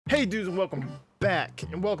Hey dudes, and welcome back,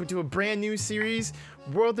 and welcome to a brand new series,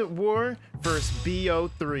 World at War vs.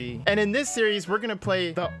 BO3. And in this series, we're gonna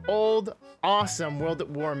play the old, awesome World at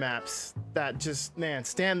War maps that just, man,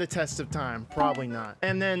 stand the test of time. Probably not.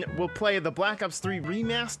 And then we'll play the Black Ops 3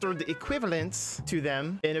 remastered equivalents to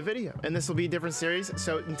them in a video. And this will be a different series.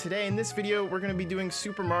 So today in this video, we're gonna be doing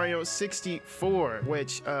Super Mario 64,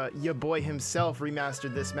 which your boy himself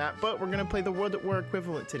remastered this map, but we're gonna play the World at War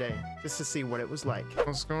equivalent today, just to see what it was like.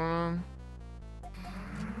 What's going on?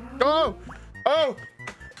 Oh! Oh!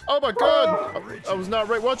 Oh my god! I was not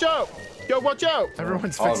right. Watch out! Yo, watch out!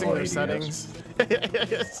 Everyone's fixing their settings.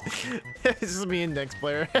 This is me, index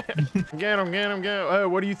player. Get him. Hey,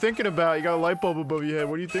 what are you thinking about? You got a light bulb above your head.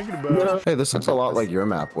 What are you thinking about? Hey, this looks a lot like your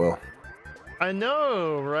map, Will. I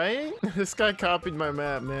know, right? This guy copied my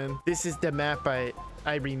map, man. This is the map I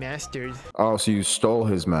remastered. Oh, so you stole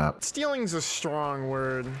his map. Stealing's a strong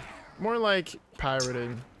word. More like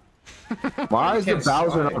pirated. Why is the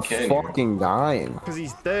Bowser not fucking dying? Because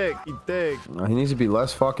he's thick. He's thick. He needs to be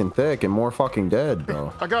less fucking thick and more fucking dead,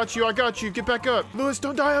 bro. I got you. Get back up. Lewis,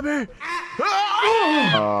 don't die on me.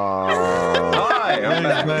 Hi, I'm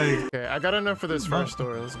back. Okay, I got enough for this first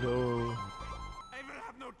story. Let's go.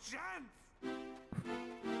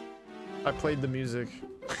 I played the music.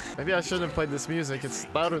 Maybe I shouldn't have played this music. It's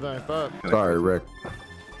louder than I thought. Sorry, Rick.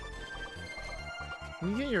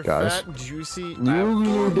 Can you get your Guys, fat, juicy... You need to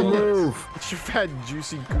move. Get your fat,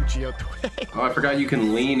 juicy Gucci out the way. Oh, I forgot you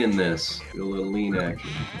can lean in this. Do a little lean action.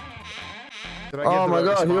 Oh my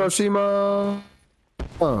god, Hiroshima!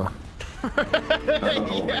 Yeah.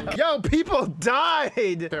 Yo, people died!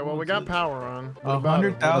 Okay, well, we got power on.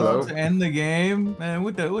 100,000 to end the game? Man,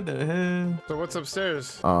 what the hell? So what's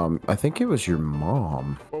upstairs? I think it was your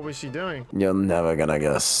mom. What was she doing? You're never gonna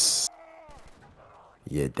guess.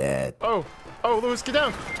 You're dead. Oh, Lewis, get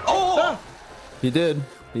down! Oh! Ah! He did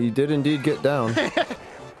indeed get down.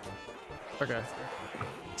 Okay.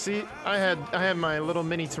 See, I had my little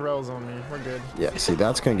mini Terrells on me. We're good. Yeah, see,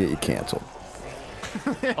 that's gonna get you canceled.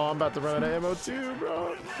 Oh, I'm about to run out of ammo too,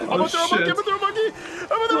 bro. I'm Oh, about to throw a monkey! I'm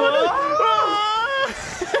about to throw a monkey!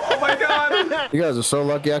 Oh my god! You guys are so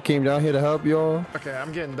lucky I came down here to help y'all. Okay,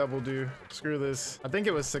 I'm getting WaffleDew. Screw this. I think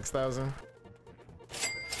it was 6,000.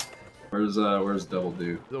 Where's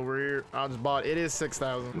WaffleDew? Over here, I just bought. It is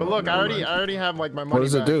 6,000. But look, I already have like my money. What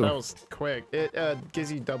does it do? That was quick. It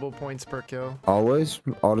gives you double points per kill. Always?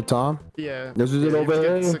 All the time? Yeah. This is it over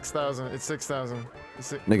here? 6,000. It's 6,000.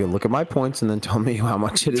 Nigga, look at my points and then tell me how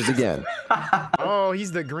much it is again. Oh,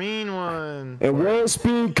 he's the green one. And where's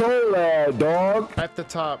Speed Cola, dog? At the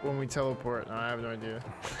top when we teleport. No, I have no idea.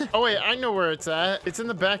 Oh wait, I know where it's at. It's in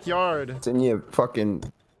the backyard. It's in your fucking...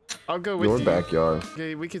 I'll go with your you. backyard.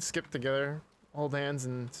 Okay, we could skip together. Hold hands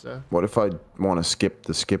and stuff. What if I want to skip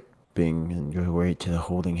the skipping and go right to the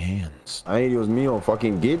holding hands? Ay, Dios mío,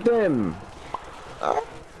 fucking get them!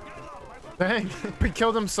 Dang, we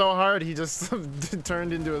killed him so hard he just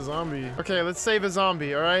turned into a zombie. Okay, let's save a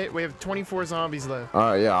zombie, alright? We have 24 zombies left.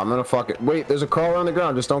 Alright, yeah, I'm gonna fuck it. Wait, there's a crawler on the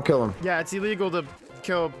ground, just don't kill him. Yeah, it's illegal to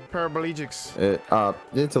kill paraplegics.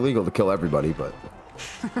 It's illegal to kill everybody, but...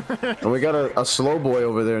 And we got a slow boy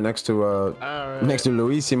over there next to next to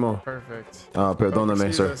Luisimo. Perfect.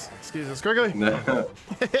 Perdóname, sir. Excuse us. Quickly. No.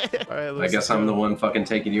 Alright, I guess I'm the one fucking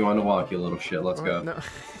taking you on the walk, you little shit. Let's go. No.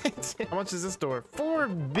 How much is this door? 4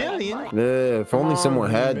 billion? Yeah, if only someone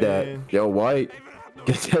had that. man. Yo, White.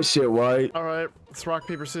 Get that shit, White. Alright, let's rock,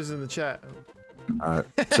 paper, scissors in the chat. Alright,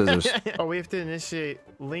 scissors. Oh, we have to initiate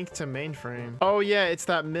link to mainframe. Oh yeah, it's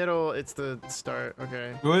that middle, it's the start.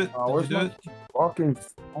 Okay. Do it. Where's Did you do my it? fucking...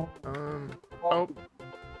 Oh.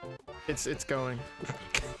 It's going.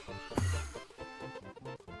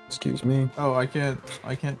 Excuse me. Oh, I can't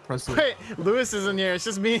press it. Wait, Lewis isn't here. It's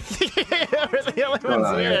just me. We're the only ones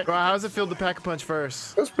here. Well, how does it feel to pack a punch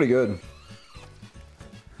first? That's pretty good.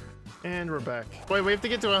 And we're back. Wait, we have to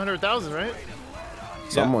get to 100,000, right?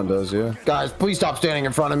 Someone does, yeah. Guys, please stop standing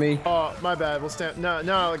in front of me. Oh, my bad. We'll stand.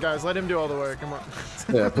 No, guys, let him do all the work. Come on.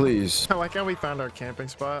 Yeah, please. I like how we found our camping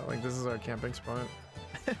spot. Like, this is our camping spot.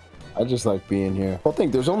 I just like being here. Well,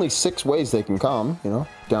 think there's only 6 ways they can come, you know,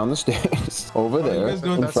 down the stairs, over there, guys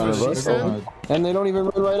doing in that front of what she us. said? And they don't even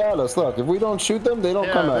run right at us. Look, if we don't shoot them, they don't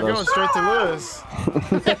Yeah, come at they're us. going straight to Lewis.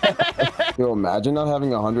 Yo, imagine not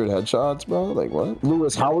having 100 headshots, bro. Like, what?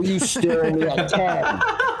 Lewis, how are you staring me at 10?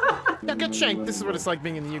 Yeah, get shanked. This is what it's like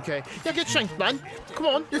being in the UK. Yeah, get shanked, man. Come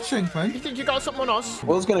on. Get shanked, man. You think you got something on us?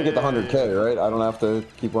 Will's gonna get the 100K, right? I don't have to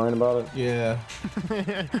keep worrying about it. Yeah.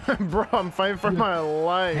 Bro, I'm fighting for my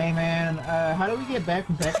life. Hey man, how do we get back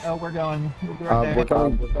from back? Oh, we're going. We'll be right We're back.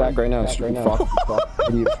 coming back right now. Straight fuck.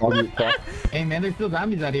 Hey man, there's still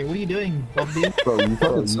zombies out here. What are you doing, WaffleDew? Bro, you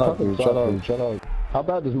fucking suck, dude. Shut up. Shut up. How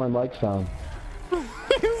bad does my mic sound?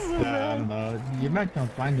 I don't know. Your mic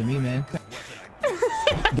sounds fine to me, man.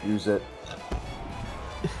 Use it.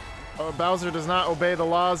 Oh, Bowser does not obey the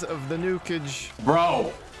laws of the nukage.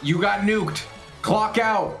 Bro, you got nuked. Clock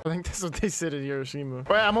out. I think that's what they said in Hiroshima.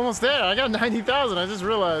 Wait, I'm almost there. I got 90,000. I just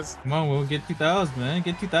realized. Come on, we'll get 2,000, man.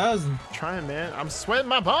 Get 2,000. Trying, man. I'm sweating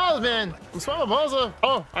my balls, man. I'm sweating my balls off.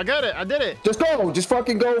 Oh, I got it. I did it. Just go. Just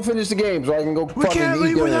fucking go finish the game so I can go We fucking can't eat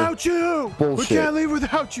leave dinner. without you. Bullshit. We can't leave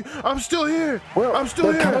without you. I'm still here. Well, I'm still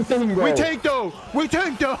what here. kind of thing, bro? We take though. We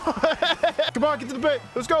take though. Come on, get to the bait.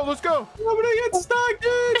 Let's go. Let's go. I'm gonna get stuck,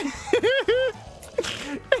 dude.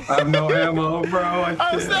 I have no ammo, bro.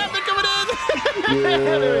 I'm snapping coming in. Yeah.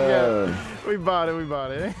 There we go. We bought it. We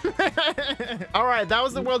bought it. All right, that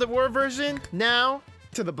was the World at War version. Now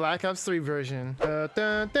to the Black Ops 3 version. Dun,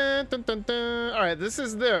 dun, dun, dun, dun, dun. All right, this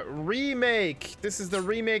is the remake. This is the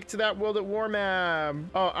remake to that World at War map.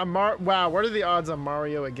 Oh, wow, what are the odds on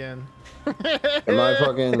Mario again? Am I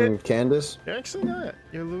fucking Candace? You're actually not.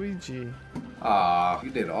 You're Luigi. Ah,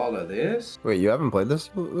 you did all of this? Wait, you haven't played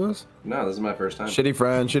this, Lewis? No, this is my first time. Shitty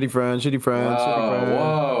friend, shitty friend, shitty friend, shitty friend.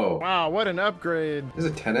 Whoa. Wow, what an upgrade. This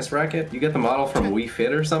is a tennis racket? You get the model from Wii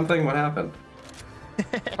Fit or something? What happened?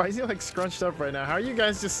 Why is he like scrunched up right now? How are you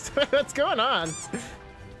guys just, what's going on?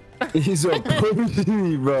 He's a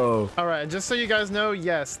pussy, bro. All right, just so you guys know,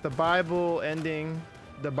 yes, the Bible ending,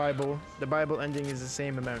 the Bible ending is the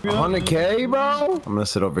same amount. 100K, bro? I'm gonna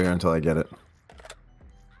sit over here until I get it.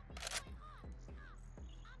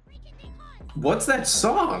 What's that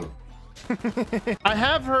song? I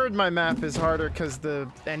have heard my map is harder because the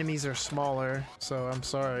enemies are smaller, so I'm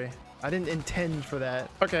sorry. I didn't intend for that.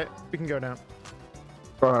 Okay, we can go now.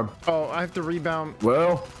 Go ahead. Oh, I have to rebound.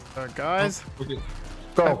 Well, Guys,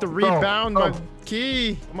 go. I have to rebound my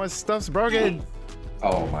key. My stuff's broken.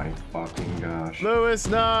 Oh my fucking gosh. Lewis,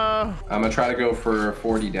 no. I'm gonna try to go for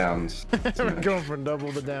 40 downs. We're going for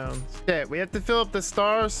double the downs. Okay, we have to fill up the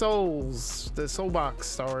star souls. The soul box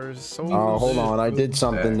stars. Souls. Oh, hold on. I did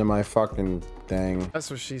something to my fucking thing. That's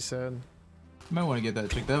what she said. You might want to get that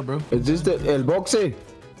checked out, bro. Is this the El Boxe?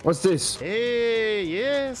 What's this? Hey,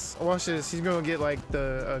 yes. Watch this. He's gonna get like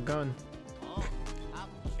the gun.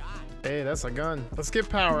 Hey, that's a gun. Let's get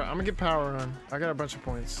power. I'm gonna get power on. I got a bunch of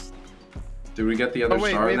points. Did we get the other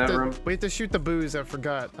star in that room? We have to shoot the booze. I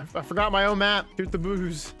forgot. I forgot my own map. Shoot the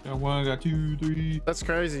booze. Got 1, got 2, 3. That's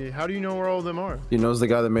crazy. How do you know where all of them are? He knows the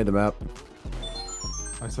guy that made the map.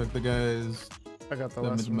 I suck the guys. I got the That made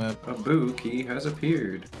last the one. map. A Buki has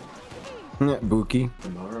appeared. Buki.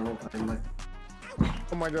 Tomorrow I'm like...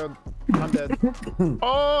 Oh my god. I'm dead.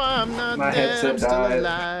 Oh, I'm not My dead. headset I'm still died.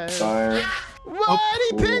 alive. Fire. What?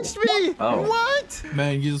 He pinched me. Oh. What?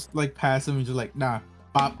 Man, you just like pass him and just like, nah.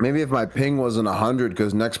 Bop. Maybe if my ping wasn't 100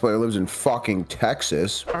 because next player lives in fucking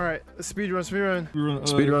Texas. All right. Speed run. Speed run.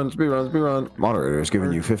 Speed run, speed run, speed run. Moderator is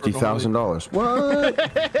giving you $50,000. What?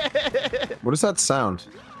 What does that sound?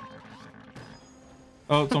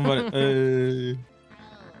 Oh, somebody.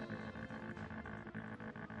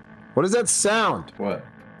 What does that sound? What?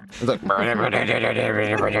 It's like nigga,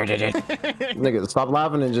 stop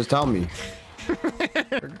laughing and just tell me. Look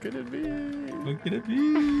at me. Look at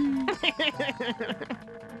me.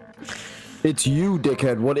 It's you,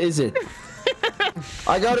 dickhead. What is it?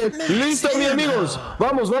 I got it. Listo, mi amigos.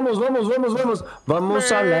 Vamos, vamos, vamos, vamos, vamos.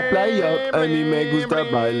 Vamos a la playa. A mí me gusta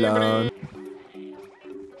bailar.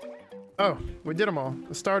 Oh, we did them all.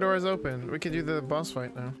 The star door is open. We can do the boss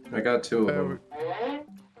fight now. I got 2 of them.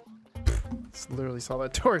 Just literally saw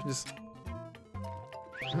that door. Just.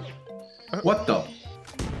 What the?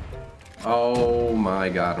 Oh my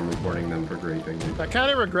god, I'm reporting them for graping. I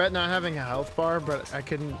kind of regret not having a health bar, but I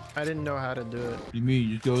didn't know how to do it. You mean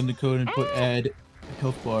you just go in the code and put add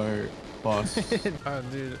health bar boss? Oh,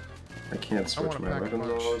 dude. I can't switch wanna my pack a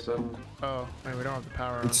weapons punch. all of a sudden. Oh, wait, we don't have the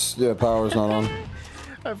power on. It's yeah, power's not on.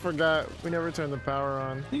 I forgot. We never turned the power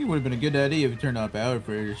on. I think it would have been a good idea if you turned off power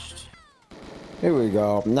first. Here we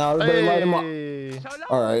go. Now everybody light him up. Hey.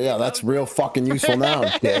 All right, yeah, that's real fucking useful now,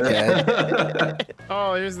 dickhead.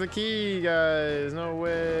 Oh, here's the key, guys. No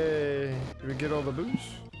way. Did we get all the boost?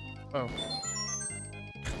 Oh.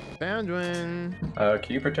 Found one.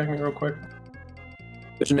 Can you protect me real quick?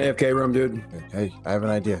 It's an AFK room, dude. Hey, I have an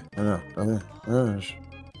idea. I know.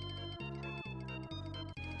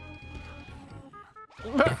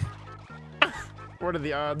 What are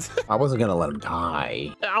the odds? I wasn't gonna let him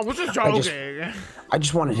die. I was just joking. I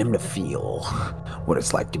just wanted him to feel what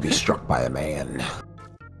it's like to be struck by a man.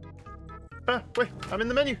 Wait, I'm in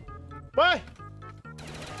the menu. Why?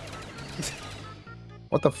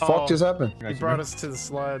 What the fuck just happened? He brought us to the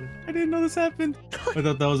slide. I didn't know this happened. I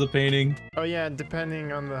thought that was a painting. Oh yeah,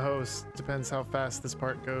 depending on the host, depends how fast this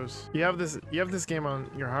part goes. You have this game on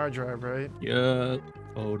your hard drive, right? Yeah,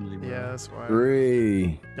 totally. Bro. Yeah, that's why.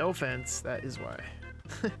 3. No offense, that is why.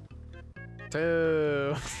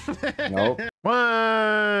 2. Nope.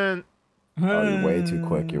 1. Oh, you're way too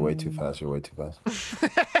quick. You're way too fast. You're way too fast.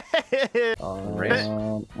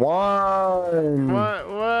 1. What?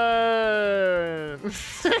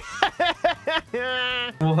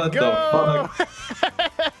 What Go! the fuck?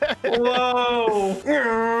 Whoa!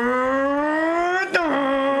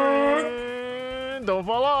 Don't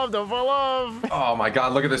fall off! Don't fall off! Oh my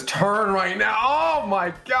god, look at this turn right now. Oh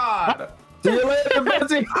my god. See you later,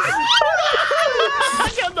 Betsy.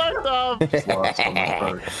 I got knocked off.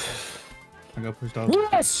 I got pushed off.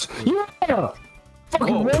 Yes! Yeah!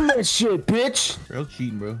 Fucking win that shit, bitch! Trail's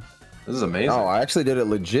cheating, bro. This is amazing. Oh, I actually did it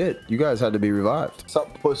legit. You guys had to be revived. What's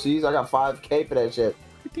up, pussies? I got 5K for that shit.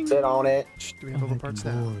 Sit on it. Do we have all the parts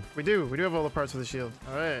now? We do. We do have all the parts for the shield.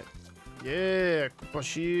 All right. Yeah, Koopa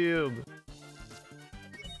shield.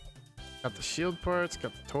 Got the shield parts.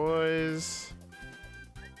 Got the toys.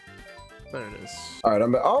 There it is. All right,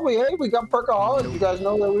 we got Perkaholic. You guys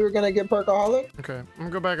know that we were gonna get Perkaholic? Okay, I'm gonna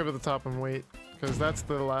go back up to the top and wait, because that's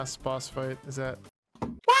the last boss fight. Is that?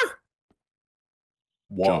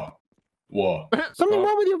 What? What? Something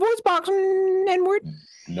wrong with your voice box, N-word?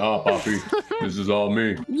 Nah, Poppy. This is all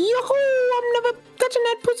me. Yoo-hoo! I'm never touching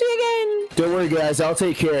that pussy again. Don't worry, guys. I'll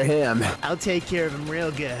take care of him. I'll take care of him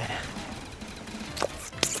real good.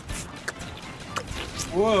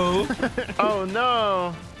 Whoa. Oh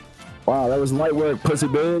no! Wow, that was light work, pussy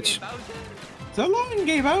bitch. So long,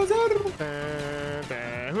 Game Bowser.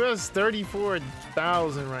 Who has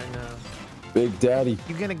 34,000 right now? Big Daddy.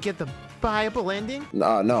 You gonna get the viable ending?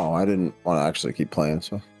 No, I didn't want to actually keep playing,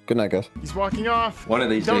 so good night, guys. He's walking off. One of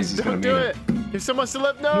these days he's gonna Don't do meet it. There's so much to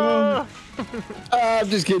live. No! I'm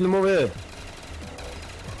just kidding him over here.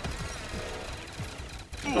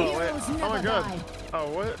 Oh, wait. Oh my god. Oh,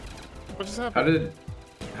 what? What just happened?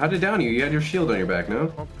 How did it down you? You had your shield on your back,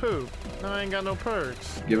 no? Oh, poop. No, I ain't got no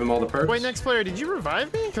perks. Give him all the perks? Wait, next player, did you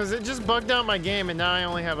revive me? Because it just bugged out my game and now I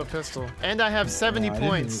only have a pistol. And I have 70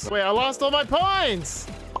 points. Wait, I lost all my points!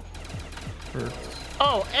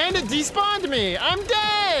 Oh, and it despawned me! I'm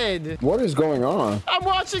dead! What is going on? I'm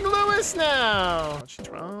watching Lewis now!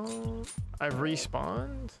 I've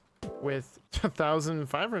respawned with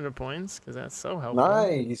 1,500 points, because that's so helpful.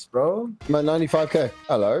 Nice, bro. I'm at 95K.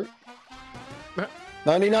 Hello.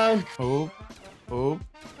 99. Oh.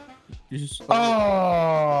 You just. Oh.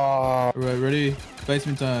 All right, ready?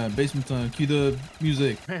 Basement time. Basement time. Cue the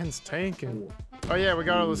music. Man's tanking. Oh yeah, we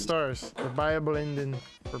got all the stars. For viable ending.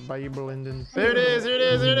 There it is, there it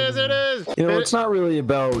is, there it is, there it is! You know, it's not really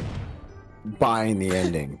about buying the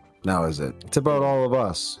ending, now is it? It's about all of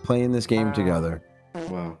us playing this game together.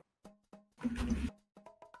 Wow.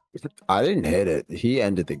 I didn't hit it. He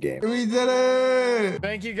ended the game. We did it!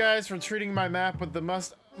 Thank you guys for treating my map with the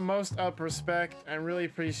most up respect. I really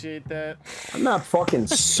appreciate that. I'm not fucking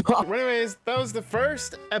suck. Well, anyways, that was the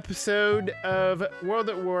first episode of World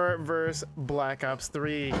at War vs. Black Ops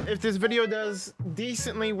 3. If this video does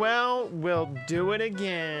decently well, we'll do it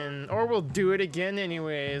again. Or we'll do it again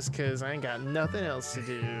anyways, because I ain't got nothing else to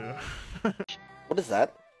do. What is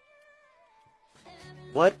that?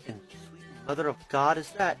 What in sweet mother of God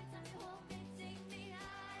is that?